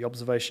 the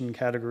observation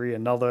category,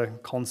 another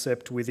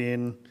concept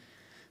within.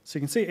 So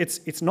you can see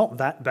it's not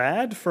that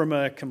bad from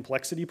a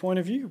complexity point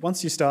of view.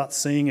 Once you start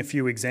seeing a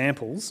few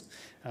examples,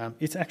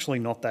 it's actually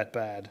not that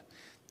bad.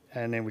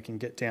 And then we can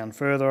get down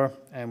further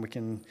and we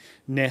can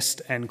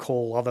nest and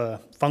call other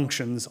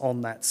functions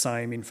on that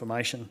same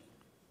information.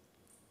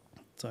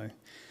 So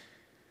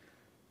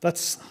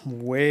that's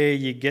where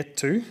you get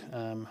to.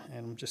 And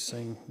I'm just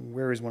saying,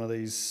 where is one of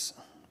these?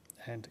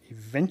 And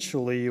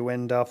eventually you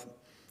end up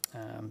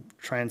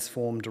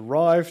transform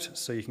derived,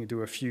 so you can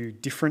do a few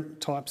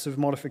different types of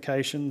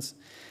modifications.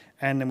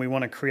 And then we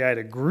want to create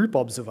a group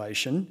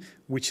observation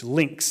which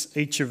links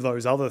each of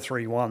those other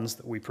 3 ones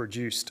that we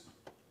produced.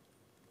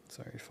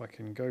 So if I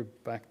can go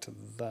back to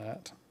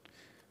that,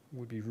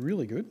 would be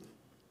really good.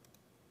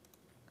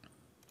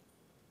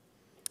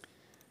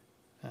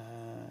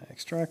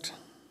 Extract.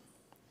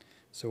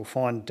 So we'll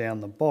find down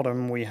the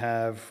bottom we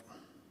have,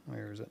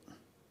 where is it?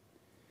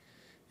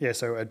 Yeah,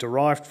 so a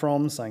derived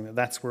from, saying that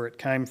that's where it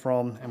came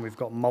from, and we've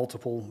got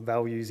multiple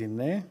values in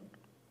there.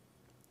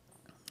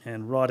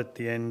 And right at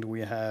the end we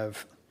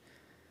have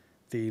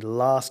the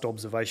last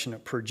observation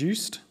it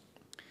produced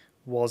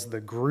was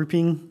the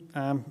grouping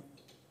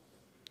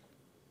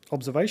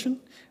observation,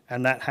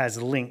 and that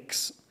has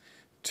links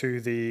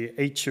to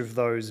each of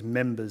those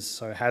members,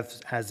 so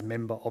has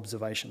member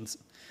observations.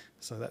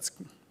 So that's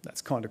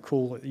kind of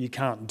cool. You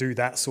can't do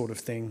that sort of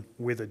thing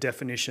with a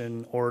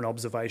definition or an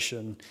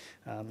observation.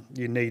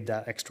 You need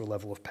that extra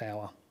level of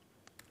power.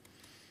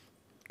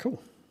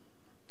 Cool.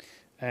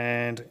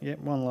 And yeah,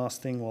 one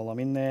last thing while I'm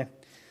in there.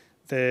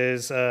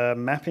 There's a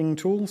mapping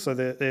tool. So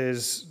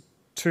there's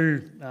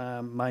 2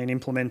 main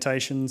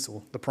implementations.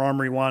 Or the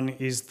primary one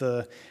is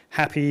the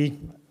Happy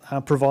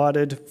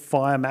provided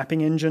fire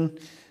mapping engine,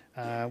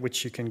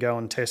 which you can go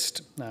and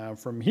test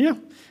from here.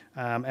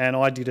 And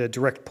I did a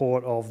direct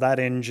port of that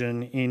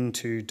engine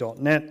into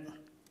 .NET.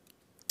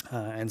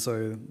 And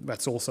so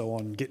that's also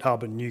on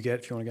GitHub and NuGet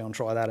if you want to go and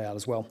try that out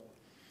as well,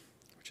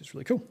 which is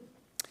really cool.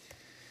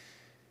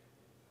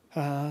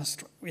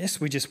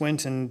 Yes, we just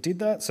went and did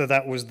that. So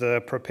that was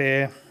the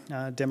prepare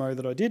demo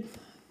that I did.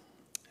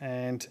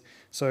 And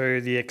so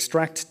the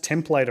extract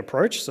template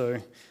approach,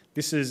 so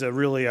this is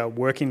really a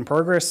work in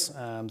progress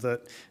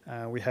that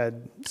we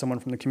had someone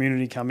from the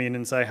community come in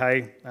and say,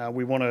 hey,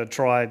 we want to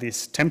try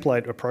this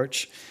template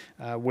approach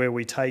where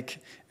we take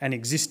an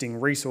existing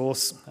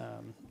resource,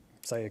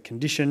 say a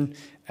condition,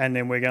 and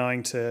then we're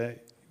going to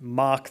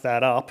mark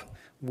that up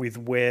with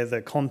where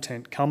the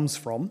content comes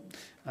from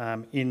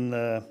in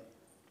the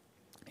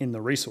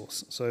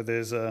resource. So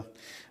there's a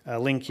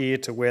link here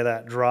to where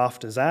that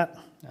draft is at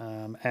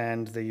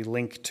and the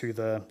link to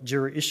the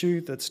Jira issue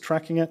that's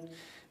tracking it.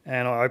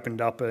 And I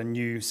opened up a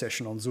new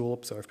session on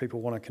Zulip, so if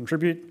people want to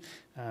contribute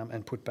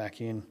and put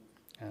back in.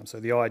 So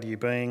the idea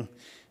being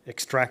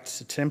extract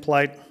a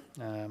template,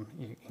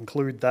 you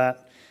include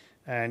that,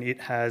 and it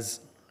has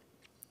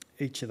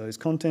each of those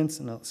contents.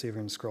 And let's see if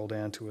we can scroll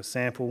down to a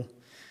sample.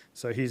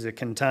 So here's a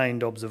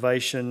contained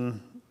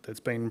observation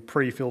that's been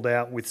pre-filled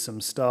out with some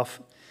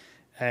stuff.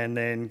 And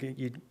then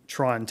you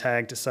try and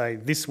tag to say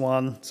this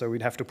one, so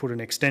we'd have to put an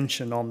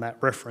extension on that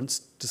reference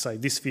to say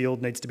this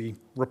field needs to be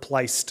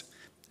replaced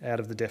out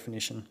of the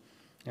definition.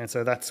 And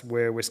so that's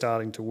where we're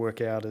starting to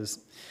work out is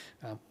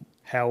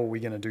how are we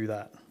going to do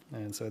that?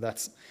 And so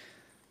that's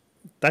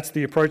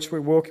the approach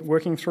we're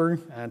working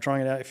through and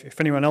trying it out.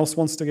 If anyone else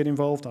wants to get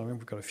involved, I mean,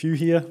 we've got a few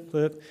here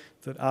that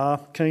are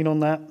keen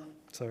on that,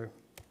 so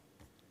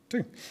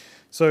do.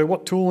 So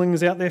what tooling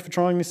is out there for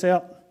trying this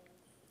out?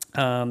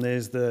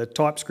 There's the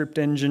TypeScript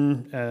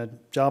engine,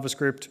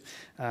 JavaScript,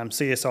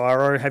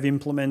 CSIRO have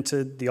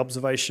implemented the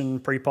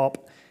observation,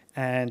 pre-pop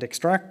and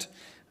extract.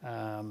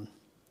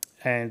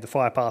 And the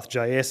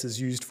fhirpath.js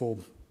is used for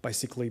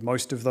basically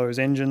most of those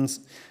engines.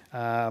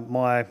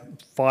 My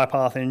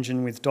fhirpath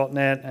engine with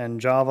 .NET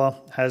and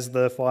Java has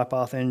the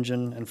fhirpath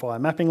engine and fire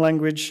mapping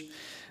language.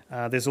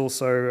 There's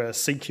also a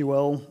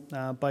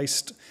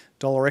CQL-based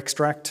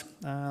 $extract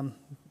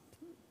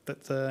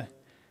that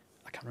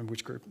I can't remember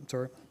which group,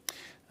 sorry,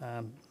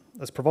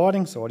 that's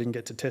providing, so I didn't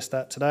get to test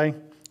that today.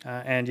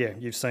 And yeah,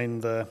 you've seen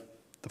the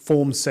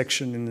forms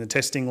section in the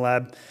testing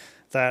lab.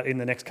 That in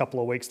the next couple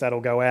of weeks,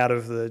 that'll go out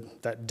of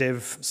that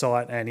dev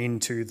site and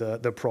into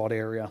the prod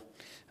area.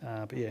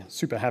 But yeah,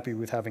 super happy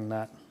with having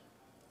that.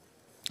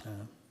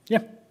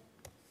 Yeah.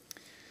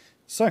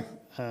 So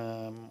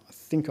I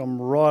think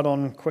I'm right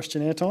on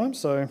questionnaire time.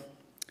 So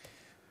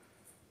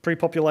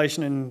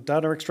pre-population and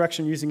data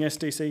extraction using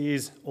SDC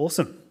is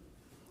awesome.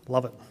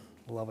 Love it,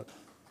 love it.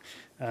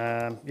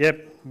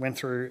 Yep, went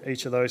through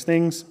each of those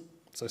things.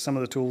 So some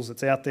of the tools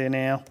that's out there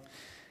now.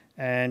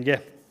 And yeah,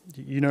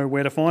 you know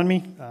where to find me,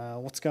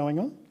 what's going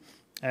on.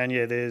 And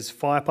yeah, there's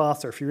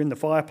fhirpath, so if you're in the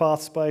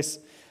fhirpath space,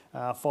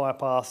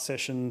 fhirpath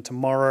session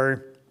tomorrow,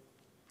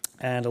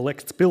 and a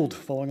Let's Build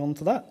following on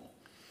to that.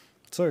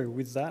 So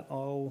with that,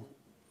 I'll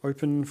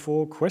open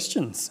for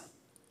questions.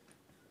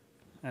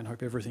 And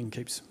hope everything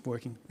keeps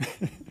working.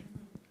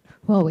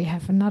 Well, we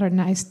have another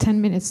nice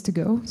 10 minutes to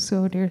go,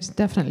 so there's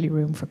definitely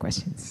room for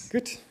questions.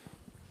 Good.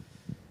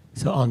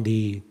 So on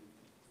the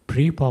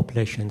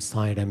pre-population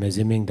side, I'm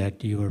assuming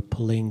that you are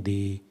pulling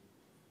the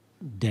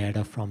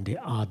data from the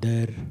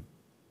other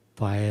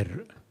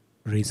FHIR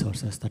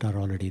resources that are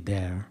already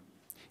there.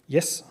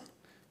 Yes.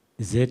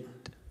 Is it,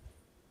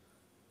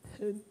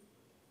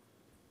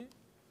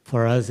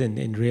 for us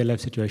in real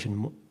life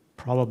situation,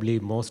 probably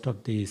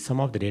some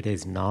of the data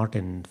is not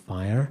in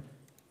FHIR.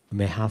 We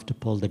may have to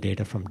pull the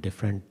data from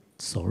different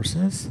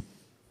sources.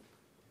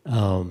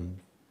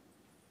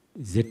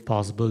 Is it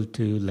possible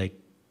to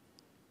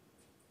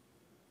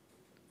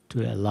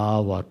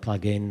allow or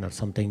plug in or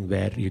something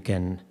where you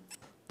can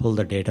pull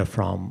the data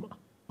from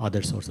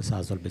other sources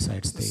as well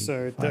besides the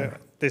FHIR?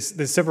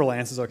 There's several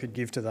answers I could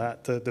give to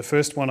that. The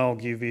first one I'll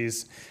give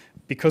is,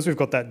 because we've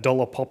got that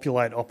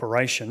 $populate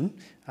operation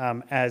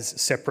as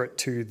separate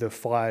to the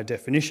FHIR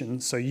definition,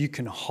 so you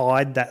can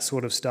hide that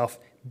sort of stuff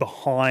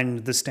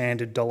behind the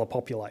standard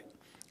 $populate.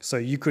 So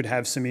you could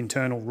have some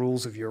internal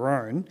rules of your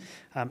own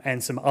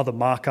and some other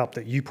markup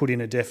that you put in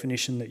a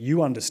definition that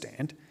you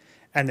understand,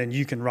 and then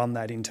you can run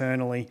that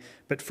internally.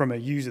 But from a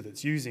user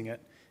that's using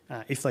it,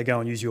 if they go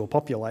and use your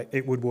populate,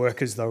 it would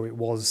work as though it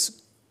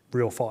was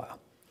real FHIR.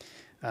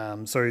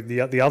 So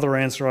the other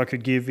answer I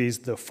could give is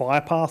the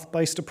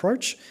fhirpath-based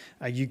approach.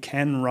 You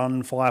can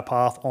run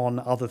fhirpath on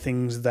other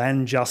things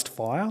than just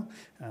FHIR,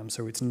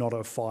 so it's not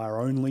a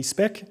FHIR-only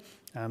spec.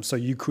 So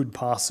you could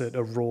pass it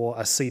a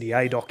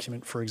CDA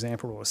document, for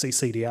example, or a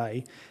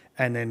CCDA,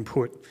 and then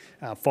put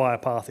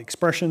fhirpath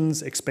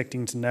expressions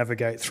expecting to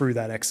navigate through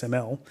that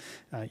XML.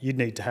 You'd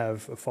need to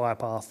have a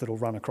fhirpath that'll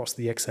run across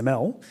the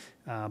XML,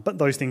 but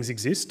those things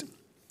exist.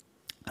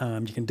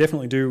 You can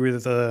definitely do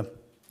with the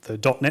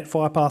 .NET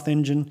fhirpath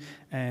engine,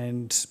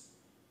 and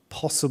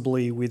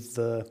possibly with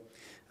the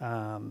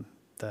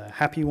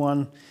happy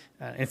one.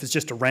 If it's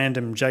just a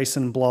random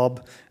JSON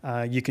blob,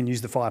 you can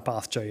use the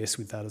fhirpath.js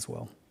with that as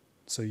well.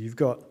 So you've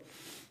got,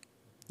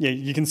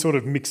 you can sort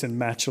of mix and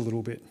match a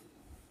little bit.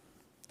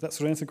 Does that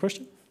sort of answer the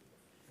question?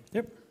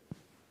 Yep.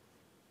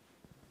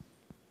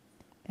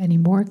 Any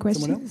more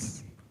questions? Someone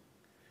else?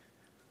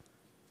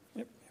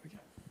 Yep, here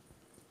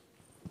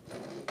we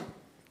go.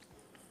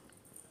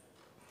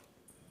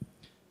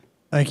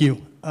 Thank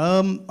you.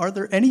 Are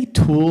there any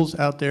tools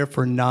out there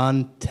for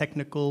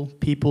non-technical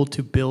people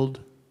to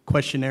build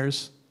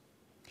questionnaires?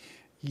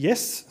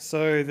 Yes,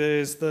 so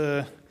there's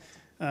the,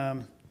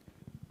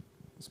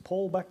 is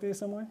Paul back there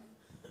somewhere?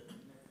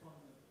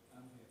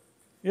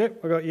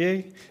 Yep, I got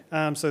you.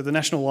 So the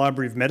National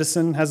Library of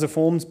Medicine has a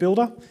forms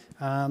builder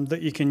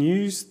that you can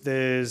use.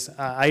 There's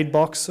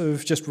AidBox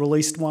have just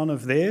released one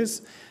of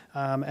theirs,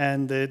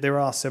 and there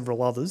are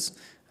several others,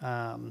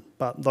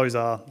 but those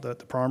are the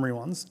primary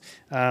ones.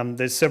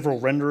 There's several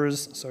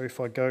renderers, so if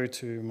I go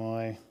to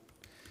my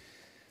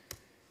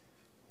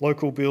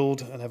local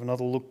build and have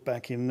another look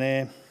back in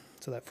there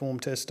to that form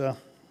tester,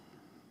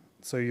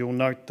 so you'll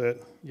note that,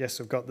 yes,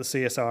 I've got the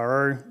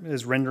CSRO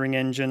as rendering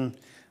engine.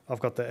 I've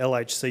got the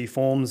LHC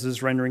forms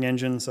as rendering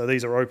engine. So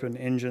these are open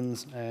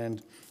engines,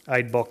 and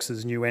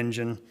AidBox's new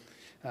engine.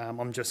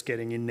 I'm just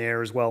getting in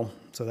there as well.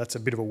 So that's a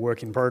bit of a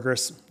work in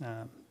progress,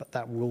 but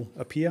that will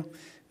appear.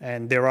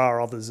 And there are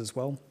others as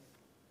well.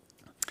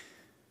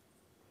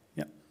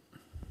 Yep.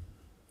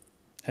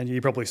 And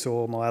you probably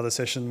saw my other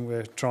session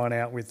we're trying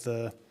out with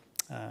the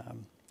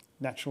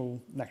natural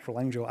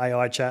language or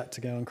AI chat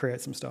to go and create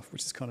some stuff,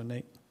 which is kind of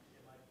neat.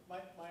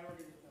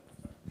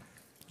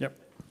 Yep.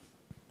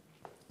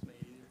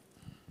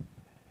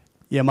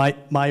 Yeah,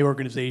 my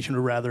organization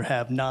would rather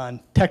have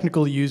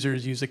non-technical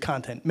users use a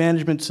content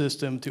management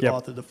system to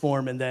author the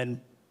form and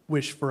then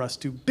wish for us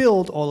to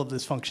build all of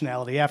this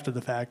functionality after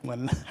the fact,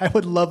 when I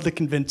would love to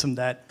convince them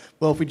that,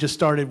 well, if we just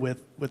started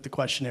with the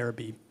questionnaire, it'd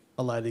be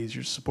a lot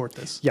easier to support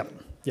this. Yep.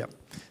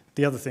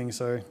 The other thing,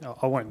 so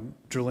I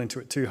won't drill into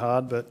it too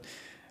hard, but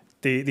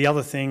the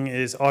other thing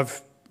is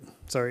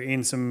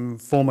in some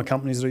former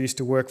companies that I used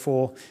to work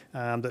for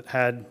that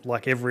had,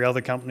 like every other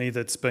company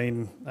that's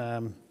been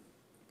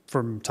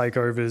from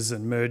takeovers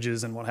and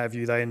mergers and what have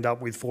you, they end up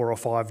with 4 or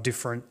 5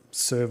 different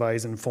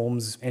surveys and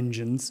forms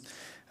engines.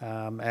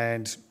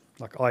 And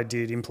like I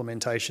did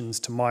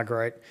implementations to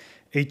migrate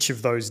each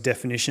of those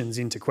definitions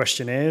into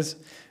questionnaires,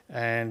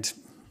 and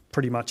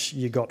pretty much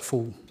you got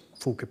full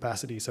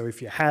capacity. So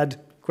if you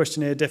had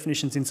questionnaire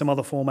definitions in some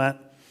other format,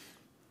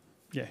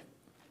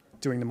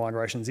 doing the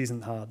migrations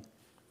isn't hard.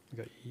 We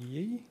got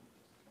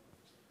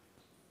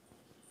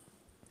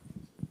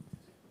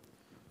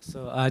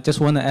So I just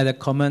want to add a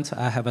comment.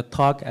 I have a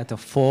talk at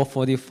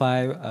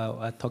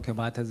 4:45 talking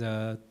about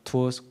the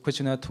tools,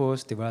 questionnaire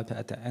tools developed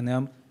at the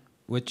NM,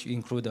 which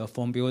include a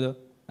form builder,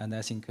 and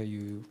I think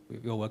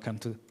you're welcome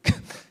to.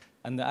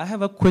 And I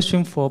have a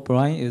question for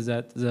Brian, is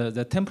that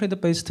the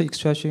template-based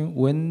extraction,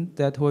 when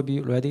that will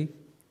be ready?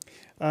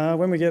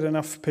 When we get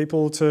enough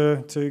people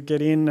to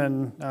get in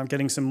and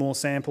getting some more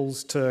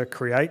samples to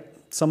create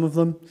some of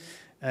them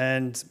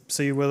and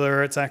see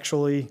whether it's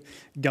actually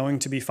going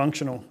to be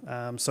functional.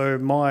 So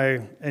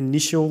my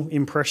initial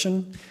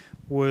impression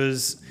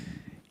was,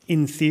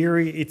 in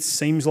theory, it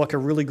seems like a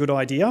really good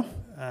idea.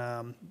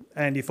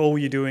 And if all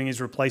you're doing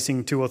is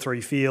replacing 2 or 3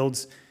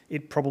 fields,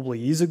 it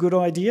probably is a good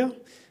idea.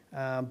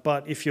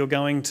 But if you're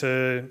going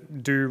to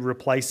do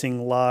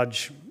replacing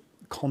large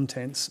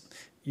contents,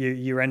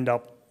 you end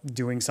up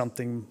doing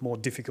something more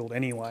difficult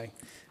anyway.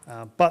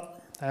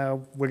 But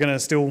we're going to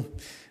still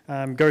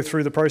go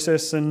through the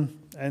process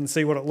and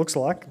see what it looks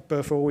like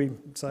before we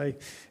say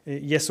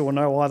yes or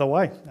no either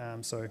way.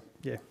 So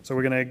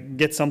we're going to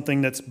get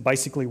something that's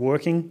basically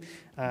working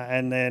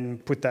and then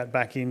put that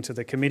back into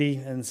the committee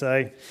and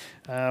say,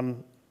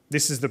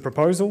 this is the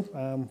proposal.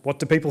 What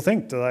do people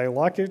think? Do they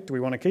like it? Do we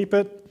want to keep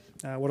it?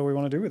 What do we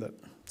want to do with it?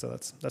 So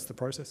that's the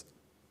process.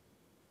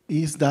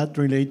 Is that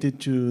related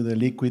to the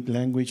liquid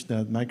language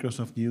that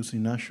Microsoft uses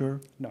in Azure?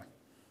 No.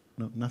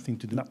 No, nothing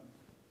to do? No.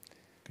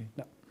 Okay.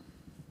 No.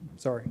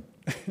 Sorry.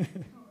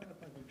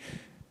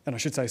 And I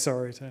should say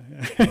sorry too.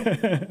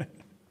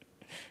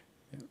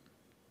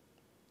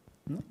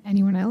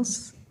 Anyone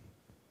else?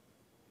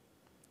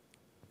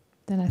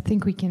 Then I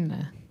think we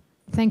can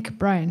thank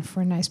Brian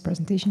for a nice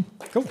presentation.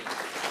 Cool.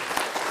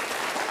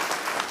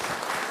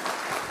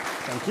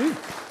 Thank you.